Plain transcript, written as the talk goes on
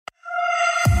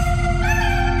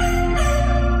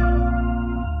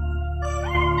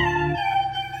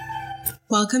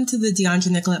Welcome to the Deandra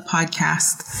Nicolette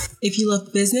podcast. If you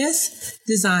love business,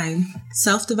 design,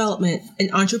 self-development,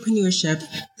 and entrepreneurship,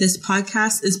 this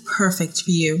podcast is perfect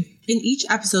for you. In each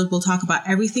episode, we'll talk about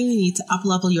everything you need to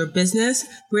up-level your business,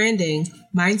 branding,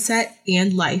 mindset,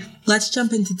 and life. Let's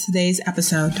jump into today's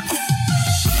episode.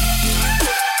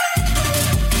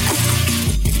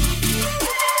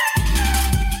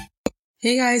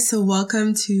 Hey guys, so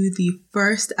welcome to the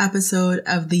first episode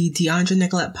of the Deandra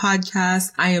Nicolette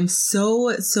podcast. I am so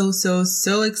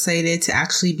excited to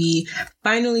actually be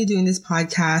finally doing this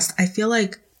podcast. I feel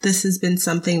like this has been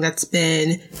something that's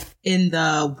been in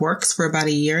the works for about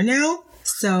a year now.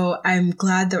 So I'm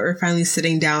glad that we're finally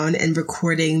sitting down and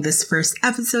recording this first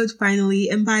episode finally.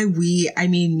 And by we, I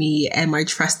mean me and my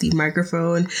trusty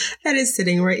microphone that is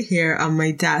sitting right here on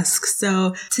my desk.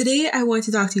 So today I want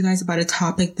to talk to you guys about a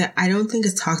topic that I don't think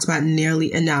is talked about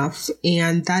nearly enough,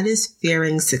 and that is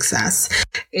fearing success.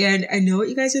 And I know what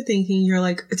you guys are thinking. You're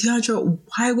like, Deandra,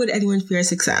 why would anyone fear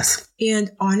success?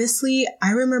 And honestly,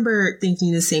 I remember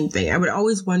thinking the same thing. I would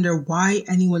always wonder why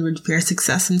anyone would fear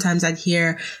success. Sometimes I'd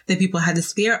hear that people had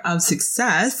this fear of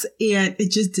success and it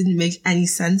just didn't make any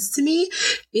sense to me.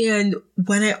 And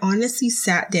when I honestly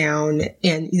sat down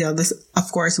and, this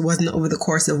of course wasn't over the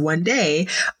course of one day,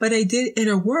 but I did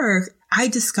inner work, I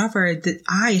discovered that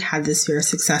I had this fear of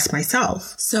success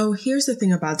myself. So here's the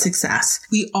thing about success.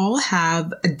 We all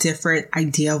have a different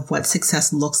idea of what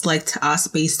success looks like to us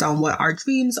based on what our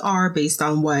dreams are, based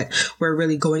on what we're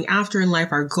really going after in life,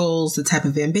 our goals, the type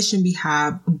of ambition we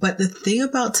have. But the thing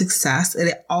about success,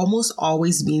 it almost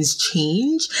always means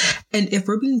change. And if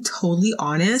we're being totally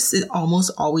honest, it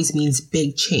almost always means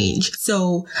big change.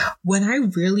 So when I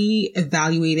really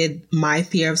evaluated my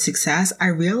fear of success, I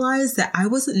realized that I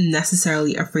wasn't necessarily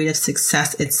afraid of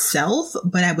success itself,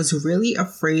 but I was really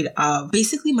afraid of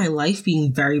basically my life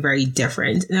being very, very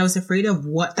different. And I was afraid of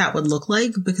what that would look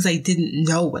like because I didn't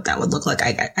know what that would look like.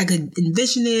 I could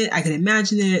envision it, I could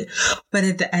imagine it, but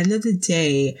at the end of the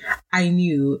day, I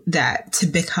knew that to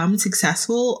become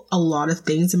successful, a lot of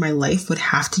things in my life would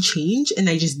have to change, and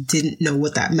I just didn't know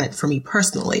what that meant for me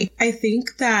personally. I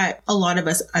think that a lot of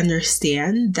us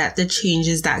understand that the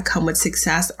changes that come with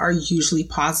success are usually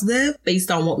positive based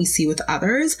on what we see with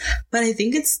others, but I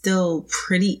think it's still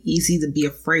pretty easy to be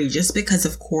afraid just because,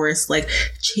 of course,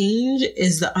 change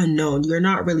is the unknown. You're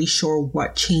not really sure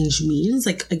what change means.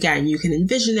 Again, you can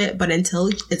envision it, but until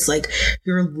it's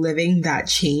you're living that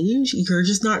change, you're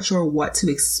just not sure what to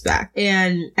expect.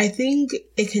 And I think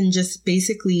it can just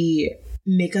basically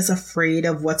make us afraid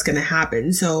of what's going to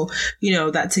happen. So,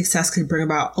 that success could bring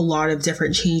about a lot of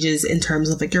different changes in terms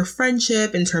of your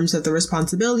friendship, in terms of the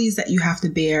responsibilities that you have to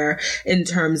bear, in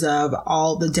terms of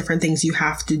all the different things you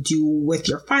have to do with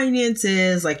your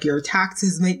finances, your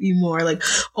taxes might be more,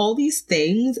 all these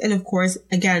things. And of course,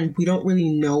 again, we don't really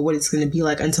know what it's going to be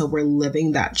like until we're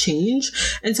living that change.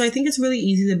 And so I think it's really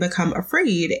easy to become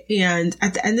afraid. And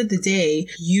at the end of the day,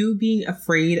 you being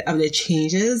afraid of the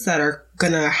changes that are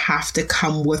gonna have to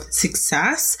come with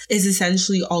success is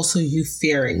essentially also you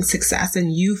fearing success,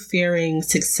 and you fearing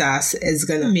success is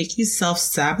gonna make you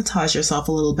self-sabotage yourself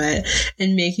a little bit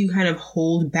and make you kind of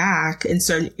hold back in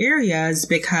certain areas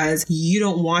because you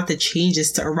don't want the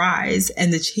changes to arise,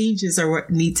 and the changes are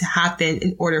what need to happen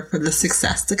in order for the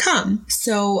success to come.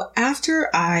 So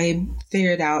after I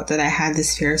figured out that I had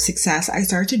this fear of success, I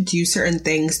started to do certain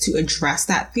things to address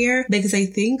that fear, because I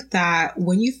think that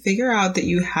when you figure out that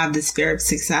you have this fear of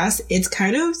success, it's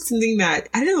kind of something that,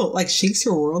 shakes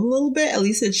your world a little bit. At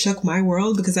least it shook my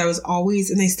world, because I was always,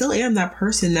 and I still am, that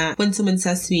person that when someone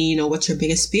says to me, what's your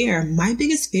biggest fear? My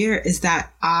biggest fear is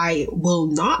that I will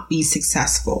not be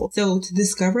successful. So to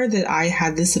discover that I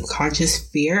had this subconscious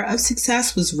fear of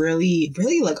success was really,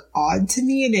 really odd to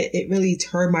me. And it really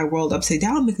turned my world upside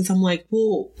down, because I'm like,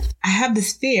 well, I have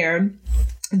this fear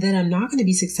that I'm not going to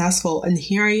be successful. And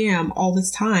here I am all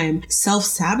this time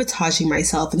self-sabotaging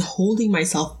myself and holding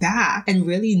myself back and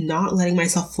really not letting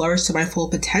myself flourish to my full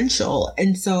potential.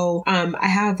 And so I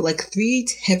have 3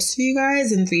 tips for you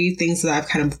guys and 3 things that I've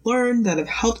kind of learned that have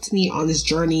helped me on this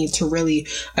journey to really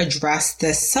address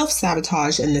this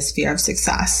self-sabotage and this fear of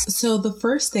success. So the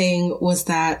first thing was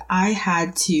that I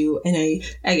had to, and I,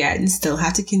 again, still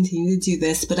have to continue to do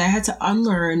this, but I had to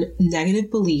unlearn negative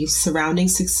beliefs surrounding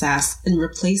success and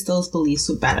replace replace those beliefs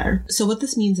with better. So what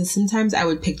this means is sometimes I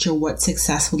would picture what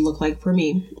success would look like for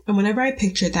me. And whenever I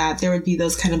pictured that, there would be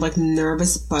those kind of like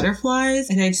nervous butterflies.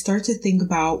 And I'd start to think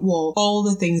about, well, all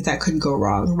the things that could go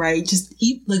wrong, right? Just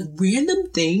like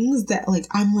random things that like,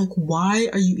 I'm like, why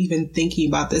are you even thinking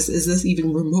about this? Is this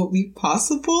even remotely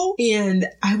possible? And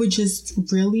I would just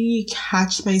really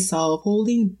catch myself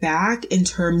holding back in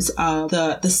terms of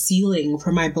the ceiling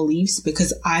for my beliefs,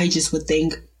 because I just would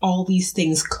think all these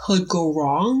things could go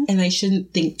wrong and I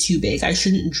shouldn't think too big. I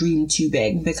shouldn't dream too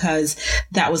big because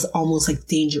that was almost like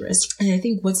dangerous. And I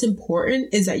think what's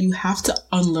important is that you have to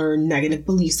unlearn negative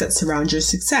beliefs that surround your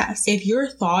success. If your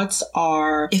thoughts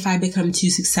are, if I become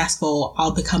too successful,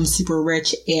 I'll become super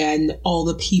rich and all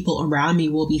the people around me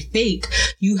will be fake,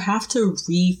 you have to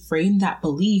reframe that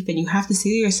belief and you have to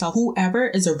say to yourself, whoever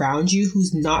is around you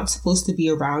who's not supposed to be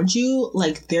around you,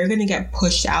 like they're going to get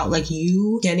pushed out. Like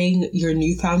you getting your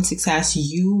newfound success,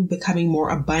 you becoming more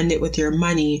abundant with your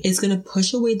money is going to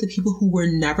push away the people who were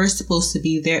never supposed to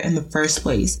be there in the first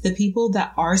place. The people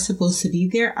that are supposed to be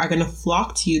there are going to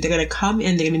flock to you. They're going to come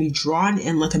in, they're going to be drawn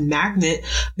in like a magnet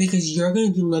because you're going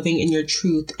to be living in your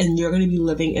truth and you're going to be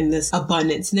living in this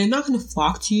abundance. And they're not going to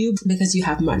flock to you because you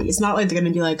have money. It's not like they're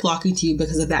going to be like flocking to you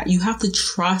because of that. You have to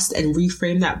trust and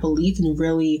reframe that belief and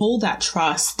really hold that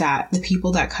trust that the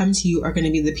people that come to you are going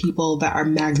to be the people that are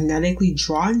magnetically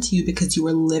drawn to you because you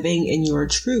are living in your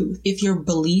truth. If your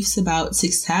beliefs about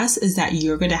success is that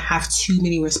you're going to have too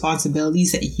many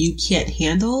responsibilities that you can't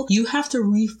handle, you have to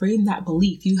reframe that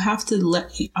belief. You have to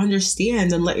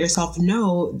understand and let yourself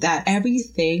know that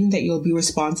everything that you'll be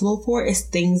responsible for is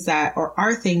things that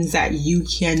are things that you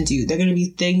can do. They're going to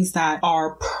be things that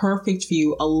are perfect for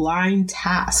you, aligned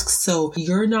tasks. So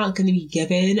you're not going to be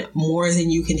given more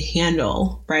than you can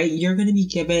handle, right? You're going to be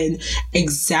given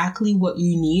exactly what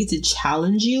you need to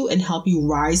challenge you and help you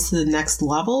rise to the next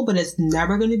level, but it's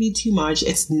never going to be too much.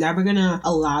 It's never going to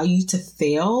allow you to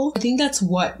fail. I think that's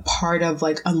what part of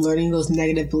like unlearning those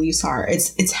negative beliefs are.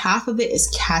 It's half of it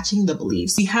is catching the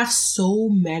beliefs. We have so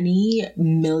many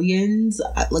millions,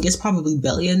 like it's probably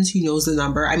billions. Who knows the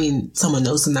number? I mean, someone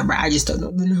knows the number. I just don't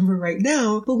know the number right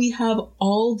now, but we have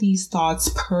all these thoughts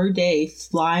per day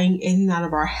flying in and out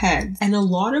of our heads. And a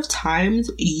lot of times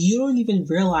you don't even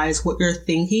realize what you're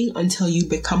thinking until you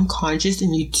become conscious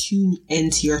and you tune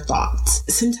into your thoughts.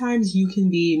 Sometimes you can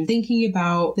be thinking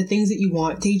about the things that you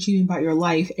want, daydreaming about your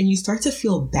life, and you start to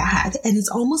feel bad. And it's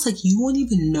almost like you won't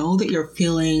even know that you're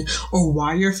feeling or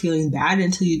why you're feeling bad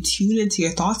until you tune into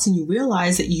your thoughts and you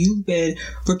realize that you've been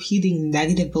repeating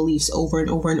negative beliefs over and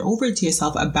over and over to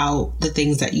yourself about the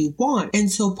things that you want.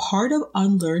 And so part of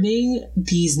unlearning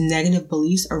these negative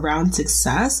beliefs around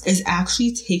success is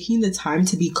actually taking the time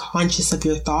to be conscious of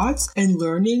your thoughts and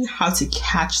learning how to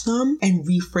catch them and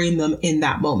reframe them in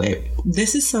that moment.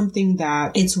 This is something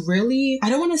that it's really, I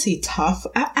don't want to say tough.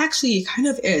 Actually, it kind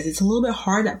of is. It's a little bit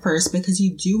hard at first because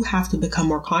you do have to become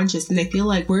more conscious. And I feel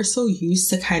like we're so used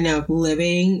to kind of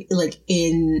living like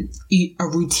in a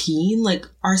routine, like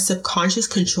our subconscious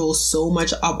controls so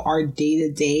much of our day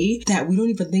to day that we don't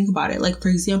even think about it. Like, for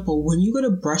example, when you go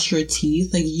to brush your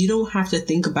teeth, like you don't have to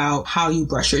think about how you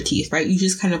brush your teeth, right? You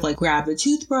just kind of like grab the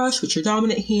toothbrush with your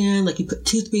dominant hand, like you put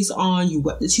toothpaste on, you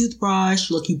wet the toothbrush,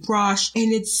 like you brush,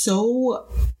 and it's so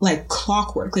like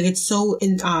clockwork. Like it's so,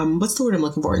 what's the word I'm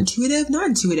looking for? Intuitive? Not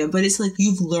intuitive, but it's like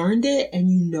you've learned it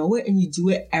and you know it and you do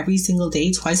it every single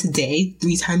day, twice a day,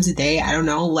 3 times a day. I don't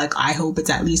know. Like I hope it's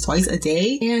at least twice a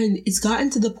day. And it's gotten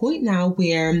to the point now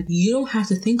where you don't have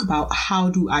to think about how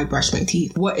do I brush my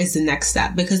teeth? What is the next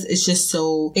step? Because it's just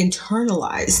so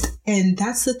internalized. And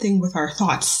that's the thing with our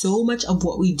thoughts. So much of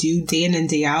what we do day in and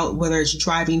day out, whether it's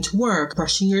driving to work,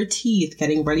 brushing your teeth,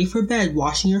 getting ready for bed,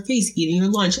 washing your face, eating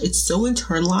your lunch, it's so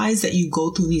internalized that you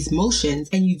go through these motions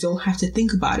and you don't have to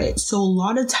think about it. So a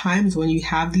lot of times when you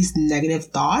have these negative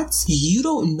thoughts, you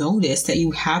don't notice that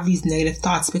you have these negative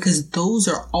thoughts because those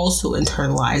are also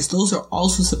internalized. Those are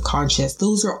also subconscious.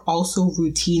 Those are also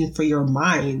routine for your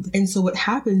mind. And so what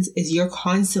happens is you're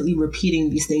constantly repeating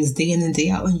these things day in and day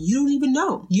out and you don't even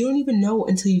know. You don't even know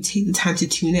until you take the time to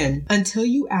tune in, until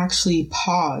you actually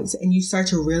pause and you start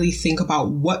to really think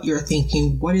about what you're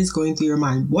thinking, what is going through your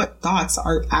mind, what thoughts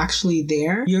are actually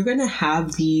there. You're going to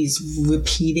have these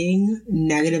repeating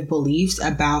negative beliefs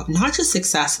about not just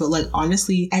success, but like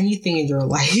honestly anything in your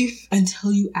life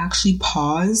until you actually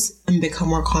pause and become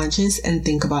more conscious and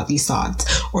think about these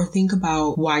thoughts or think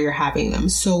about why you're having them.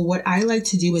 So what I like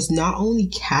to do is not only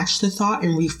catch the thought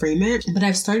and reframe it, but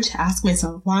I've started to ask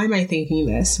myself, why am I thinking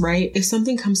this, right? If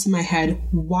something comes to my head,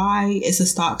 why is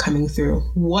this thought coming through?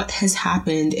 What has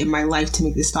happened in my life to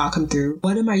make this thought come through?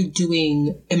 What am I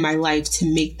doing in my life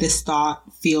to make this thought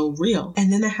feel real.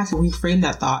 And then I have to reframe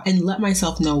that thought and let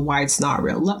myself know why it's not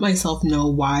real. Let myself know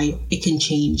why it can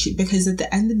change. Because at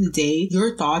the end of the day,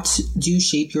 your thoughts do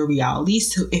shape your reality.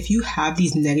 So if you have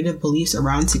these negative beliefs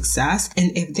around success,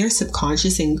 and if they're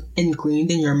subconscious and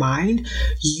ingrained in your mind,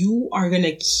 you are going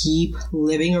to keep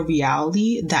living a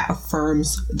reality that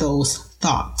affirms those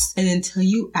thoughts. And until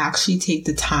you actually take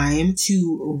the time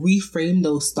to reframe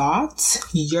those thoughts,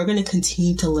 you're going to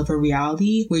continue to live a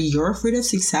reality where you're afraid of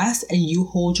success and you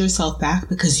hold yourself back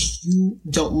because you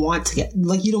don't want to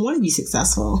you don't want to be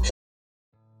successful.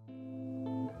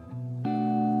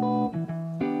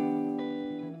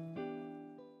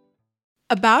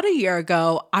 About a year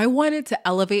ago, I wanted to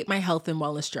elevate my health and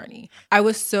wellness journey. I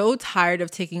was so tired of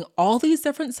taking all these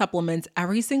different supplements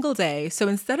every single day, so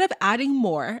instead of adding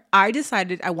more, I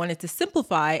decided I wanted to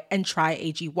simplify and try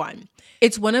AG1.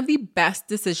 It's one of the best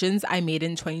decisions I made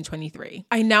in 2023.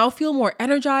 I now feel more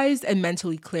energized and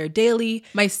mentally clear daily.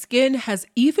 My skin has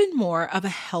even more of a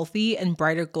healthy and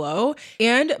brighter glow,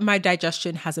 and my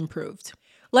digestion has improved.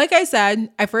 Like I said,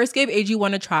 I first gave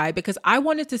AG1 a try because I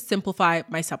wanted to simplify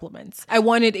my supplements. I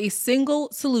wanted a single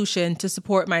solution to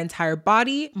support my entire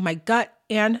body, my gut,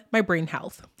 and my brain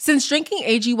health. Since drinking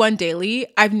AG1 daily,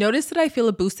 I've noticed that I feel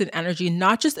a boost in energy,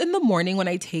 not just in the morning when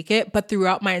I take it, but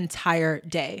throughout my entire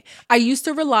day. I used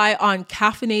to rely on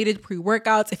caffeinated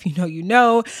pre-workouts, if you know, you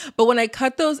know, but when I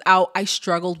cut those out, I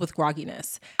struggled with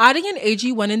grogginess. Adding an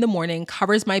AG1 in the morning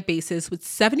covers my bases with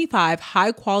 75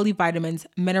 high-quality vitamins,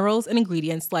 minerals, and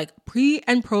ingredients like pre-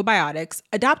 and probiotics,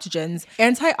 adaptogens,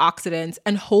 antioxidants,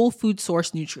 and whole food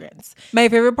source nutrients. My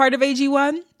favorite part of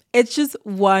AG1? It's just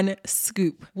one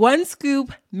scoop. One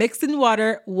scoop mixed in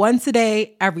water once a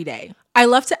day, every day. I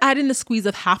love to add in a squeeze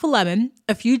of half a lemon,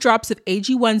 a few drops of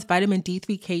AG1's vitamin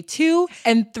D3K2,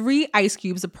 and 3 ice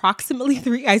cubes, approximately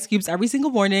 3 ice cubes every single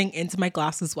morning into my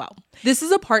glass as well. This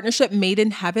is a partnership made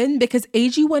in heaven because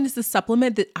AG1 is the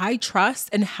supplement that I trust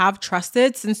and have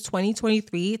trusted since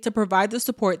 2023 to provide the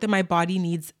support that my body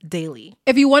needs daily.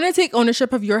 If you want to take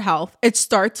ownership of your health, it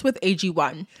starts with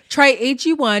AG1. Try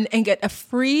AG1 and get a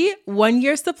free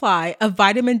 1-year supply of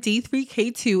vitamin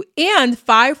D3K2 and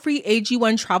 5 free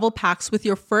AG1 travel packs with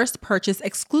your first purchase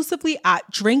exclusively at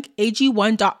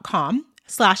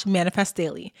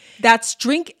drinkag1.com/manifestdaily. That's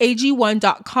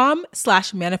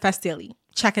drinkag1.com/manifestdaily.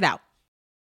 Check it out.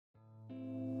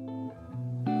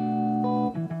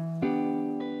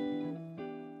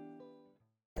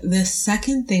 The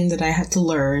second thing that I had to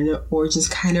learn or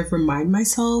just kind of remind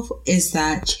myself is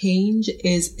that change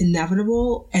is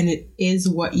inevitable and it is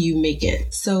what you make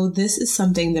it. So this is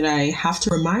something that I have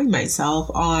to remind myself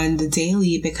on the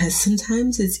daily because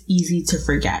sometimes it's easy to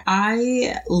forget.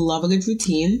 I love a good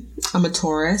routine. I'm a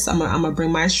Taurus. I'm gonna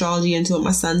bring my astrology into it,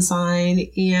 my sun sign.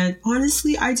 And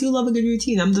honestly, I do love a good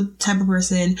routine. I'm the type of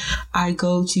person, I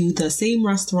go to the same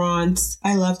restaurants.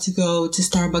 I love to go to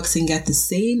Starbucks and get the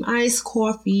same iced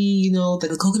coffee, you know, the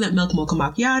coconut milk mocha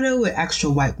macchiato with extra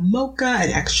white mocha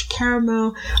and extra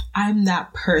caramel. I'm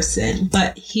that person.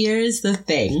 But here's the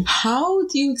thing. How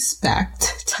do you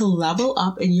expect to level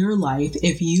up in your life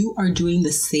if you are doing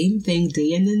the same thing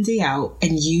day in and day out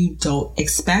and you don't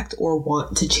expect or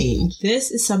want to change?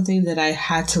 This is something that I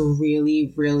had to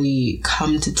really, really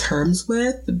come to terms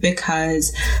with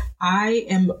because I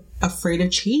am afraid of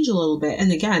change a little bit.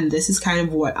 And again, this is kind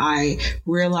of what I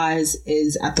realize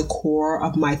is at the core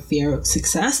of my fear of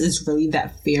success is really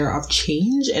that fear of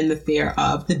change and the fear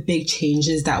of the big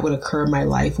changes that would occur in my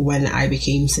life when I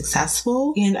became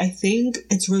successful. And I think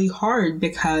it's really hard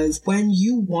because when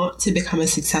you want to become a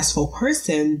successful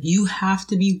person, you have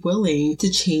to be willing to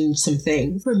change some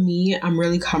things. For me, I'm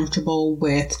really comfortable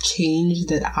with change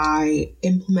that I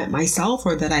implement myself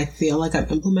or that I feel like I'm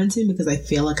implementing because I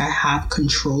feel like I have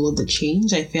control of the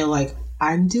change. I feel like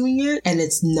I'm doing it and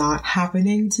it's not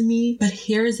happening to me. But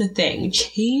here's the thing.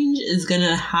 Change is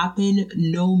gonna happen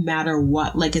no matter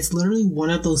what. Like, it's literally one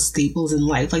of those staples in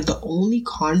life. Like, the only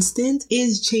constant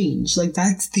is change. Like,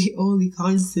 that's the only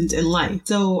constant in life.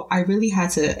 So I really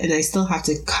had to, and I still have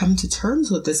to come to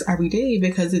terms with this every day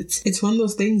because it's one of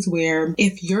those things where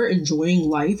if you're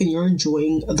enjoying life and you're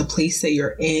enjoying the place that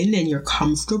you're in and you're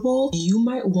comfortable, you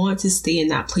might want to stay in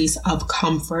that place of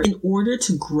comfort. In order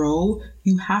to grow,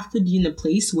 you have to be in a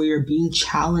place where you're being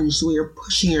challenged, where you're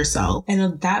pushing yourself.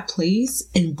 And that place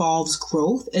involves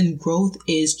growth, and growth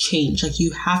is change. Like, you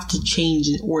have to change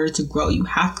in order to grow. You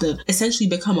have to essentially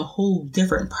become a whole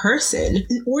different person.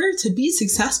 In order to be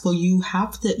successful, you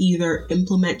have to either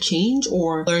implement change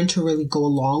or learn to really go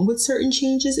along with certain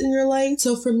changes in your life.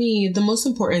 So for me, the most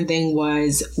important thing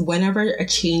was whenever a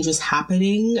change was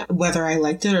happening, whether I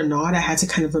liked it or not, I had to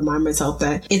kind of remind myself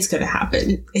that it's going to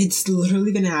happen. It's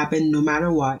literally going to happen no matter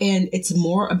matter what. And it's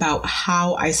more about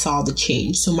how I saw the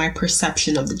change. So my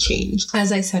perception of the change.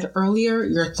 As I said earlier,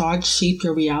 your thoughts shape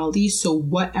your reality. So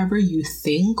whatever you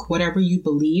think, whatever you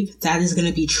believe, that is going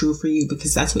to be true for you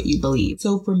because that's what you believe.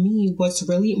 So for me, what's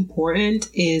really important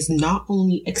is not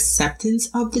only acceptance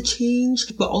of the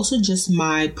change, but also just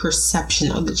my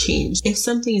perception of the change. If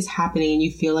something is happening and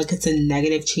you feel like it's a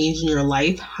negative change in your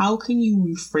life, how can you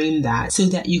reframe that so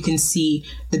that you can see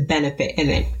the benefit in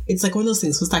it? It's like one of those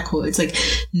things. What's that quote? It's like,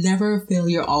 never a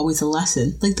failure, always a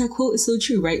lesson. Like that quote is so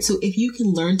true, right? So if you can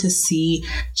learn to see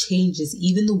changes,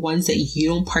 even the ones that you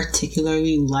don't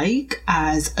particularly like,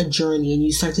 as a journey, and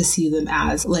you start to see them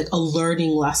as like a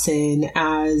learning lesson,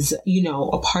 as, you know,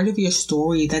 a part of your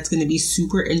story that's going to be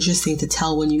super interesting to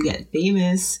tell when you get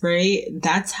famous, right?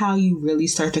 That's how you really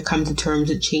start to come to terms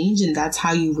with change. And that's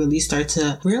how you really start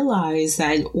to realize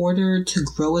that in order to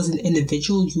grow as an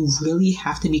individual, you really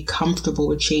have to be comfortable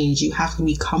with change. You have to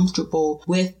be comfortable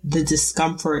with the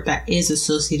discomfort that is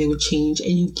associated with change.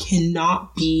 And you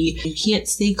can't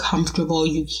stay comfortable.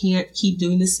 You can't keep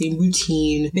doing the same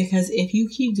routine, because if you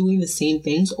keep doing the same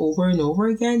things over and over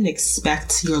again,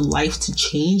 expect your life to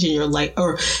change and your life,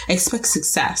 or expect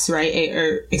success, right?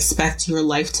 Or expect your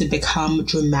life to become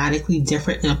dramatically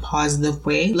different in a positive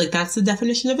way. Like that's the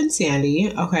definition of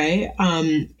insanity. Okay.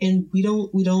 And we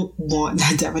don't want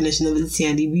that definition of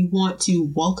insanity. We want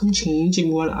to welcome change, and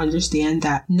we want to understand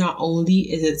that not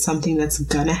only is it something that's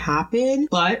gonna happen,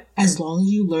 but as long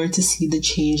as you learn to see the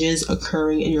changes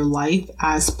occurring in your life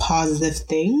as positive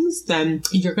things, then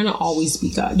you're gonna always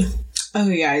be good.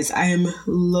 Okay guys, I am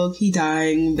low-key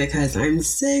dying because I'm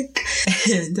sick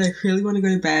and I really want to go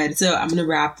to bed. So I'm going to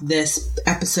wrap this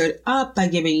episode up by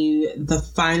giving you the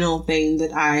final thing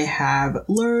that I have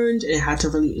learned and had to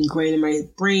really ingrain in my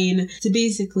brain to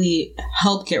basically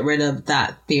help get rid of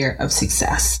that fear of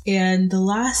success. And the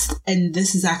last, and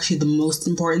this is actually the most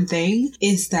important thing,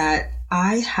 is that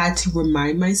I had to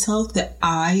remind myself that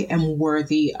I am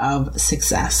worthy of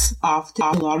success. Often,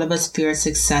 a lot of us fear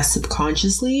success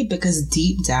subconsciously because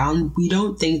deep down, we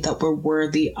don't think that we're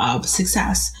worthy of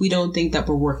success. We don't think that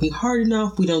we're working hard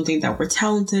enough. We don't think that we're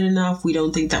talented enough. We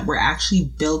don't think that we're actually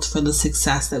built for the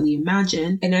success that we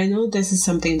imagine. And I know this is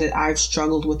something that I've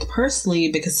struggled with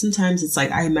personally, because sometimes it's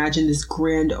like I imagine this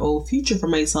grand old future for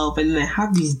myself, and I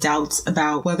have these doubts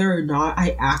about whether or not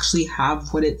I actually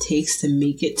have what it takes to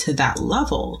make it to that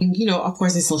level. And, you know, of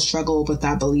course, I still struggle with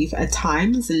that belief at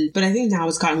times, but I think now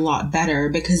it's gotten a lot better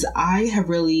because I have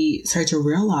really started to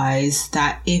realize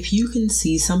that if you can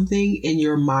see something in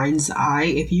your mind's eye,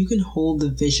 if you can hold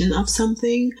the vision of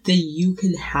something, then you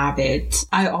can have it.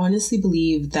 I honestly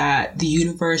believe that the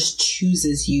universe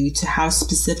chooses you to have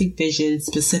specific visions,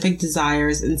 specific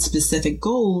desires, and specific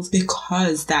goals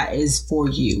because that is for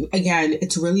you. Again,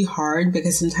 it's really hard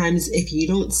because sometimes if you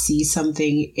don't see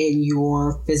something in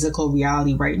your physical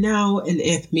reality right now, and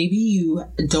if maybe you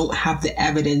don't have the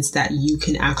evidence that you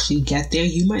can actually get there,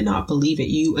 you might not believe it.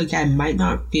 You, again, might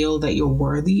not feel that you're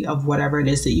worthy of whatever it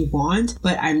is that you want.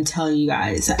 But I'm telling you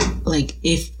guys,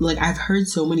 I've heard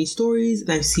so many stories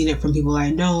and I've seen it from people I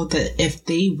know that if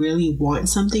they really want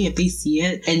something, if they see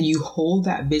it and you hold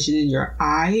that vision in your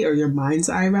eye, or your mind's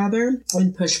eye rather,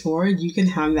 and push forward, you can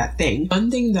have that thing.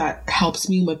 One thing that helps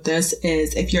me with this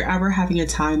is if you're ever having a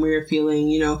time where you're feeling,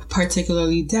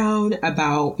 particularly down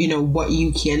about, what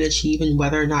you can achieve and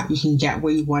whether or not you can get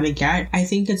where you want to get, I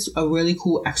think it's a really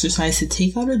cool exercise to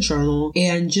take out a journal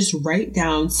and just write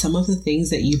down some of the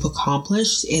things that you've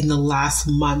accomplished in the last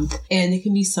month. And it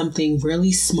can be something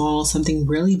really small, something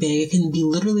really big. It can be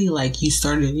literally like you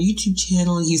started a YouTube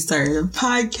channel, you started a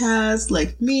podcast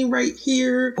like me right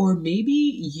here, or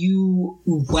maybe you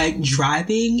went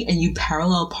driving and you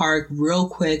parallel parked real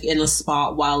quick in a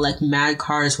spot while like mad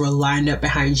cars were lined up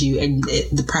behind you and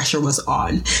the pressure was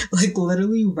on. Like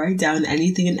literally write down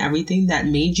anything and everything that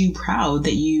made you proud,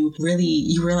 that you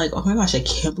were like, oh my gosh, I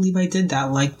can't believe I did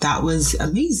that. Like that was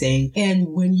amazing. And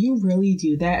when you really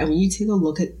do that, and when you take a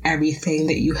look at everything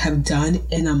that you have done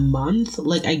in a month,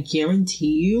 like I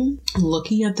guarantee you,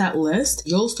 looking at that list,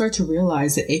 you'll start to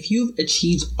realize that if you've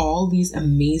achieved all these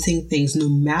amazing things, no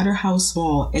matter how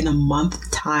small, in a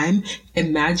month time,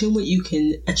 imagine what you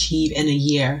can achieve in a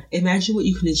year. Imagine what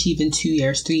you can achieve in 2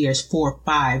 years, 3 years, 4,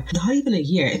 5, not even a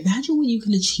year. Imagine what you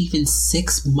can achieve in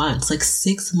 6 months, like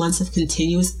 6 months of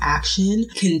continuous action,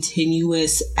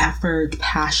 continuous effort,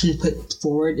 passion put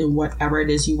forward in whatever it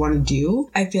is you want to do.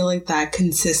 I feel like that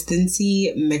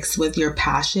consistency mixed with your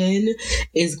passion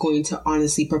is going to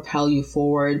honestly propel you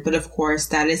forward. But of course,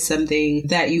 that is something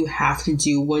that you have to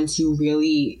do once you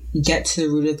really get to the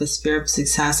root of the fear of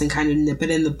success and kind of nip it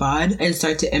in the bud. and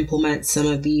start to implement some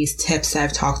of these tips that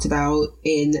I've talked about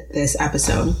in this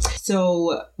episode.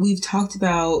 So we've talked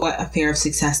about what a fear of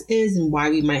success is and why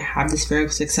we might have this fear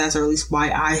of success, or at least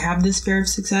why I have this fear of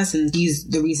success. And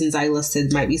the reasons I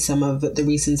listed might be some of the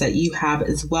reasons that you have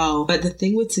as well. But the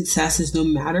thing with success is no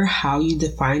matter how you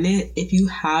define it, if you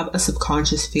have a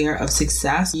subconscious fear of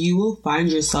success, you will find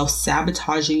yourself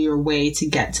sabotaging your way to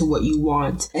get to what you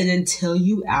want. And until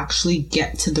you actually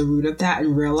get to the root of that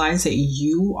and realize that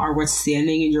you are what's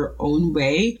standing in your own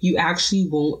way, you actually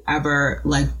won't ever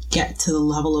get to the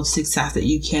level of success that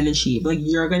you can achieve.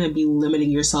 You're going to be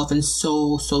limiting yourself in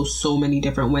so many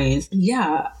different ways.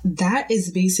 Yeah, that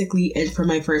is basically it for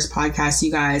my first podcast,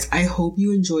 you guys. I hope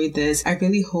you enjoyed this. I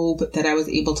really hope that I was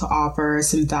able to offer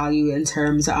some value in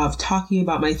terms of talking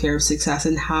about my fear of success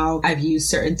and how I've used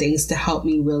certain things to help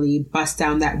me really bust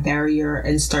down that barrier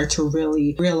and start to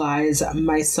really realize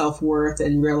my self-worth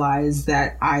and realize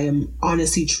that I am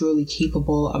honestly truly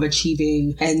capable of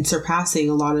achieving and surpassing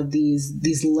a lot of these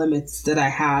limits that I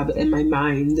have in my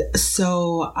mind.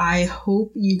 So I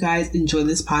hope you guys enjoy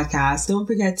this podcast. Don't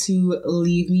forget to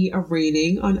leave me a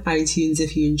rating on iTunes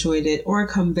if you enjoyed it, or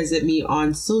come visit me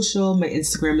on social. My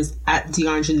Instagram is at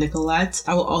DeAndra Nicolette.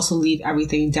 I will also leave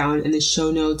everything down in the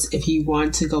show notes if you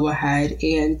want to go ahead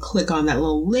and click on that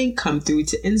little link, come through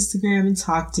to Instagram and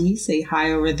talk to me, say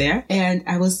hi over there. And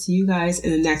I will see you guys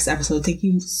in the next episode. Thank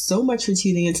you so much for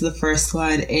tuning into the first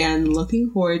one, and looking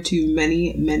forward to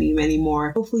many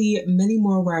more. Hopefully many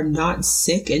more where I'm not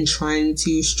sick and trying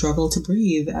to struggle to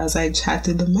breathe as I chat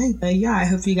through the mic. But yeah, I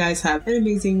hope you guys have an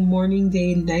amazing morning,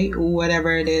 day, night,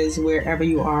 whatever it is, wherever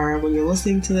you are when you're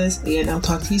listening to this, and I'll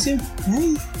talk to you soon.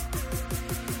 Bye.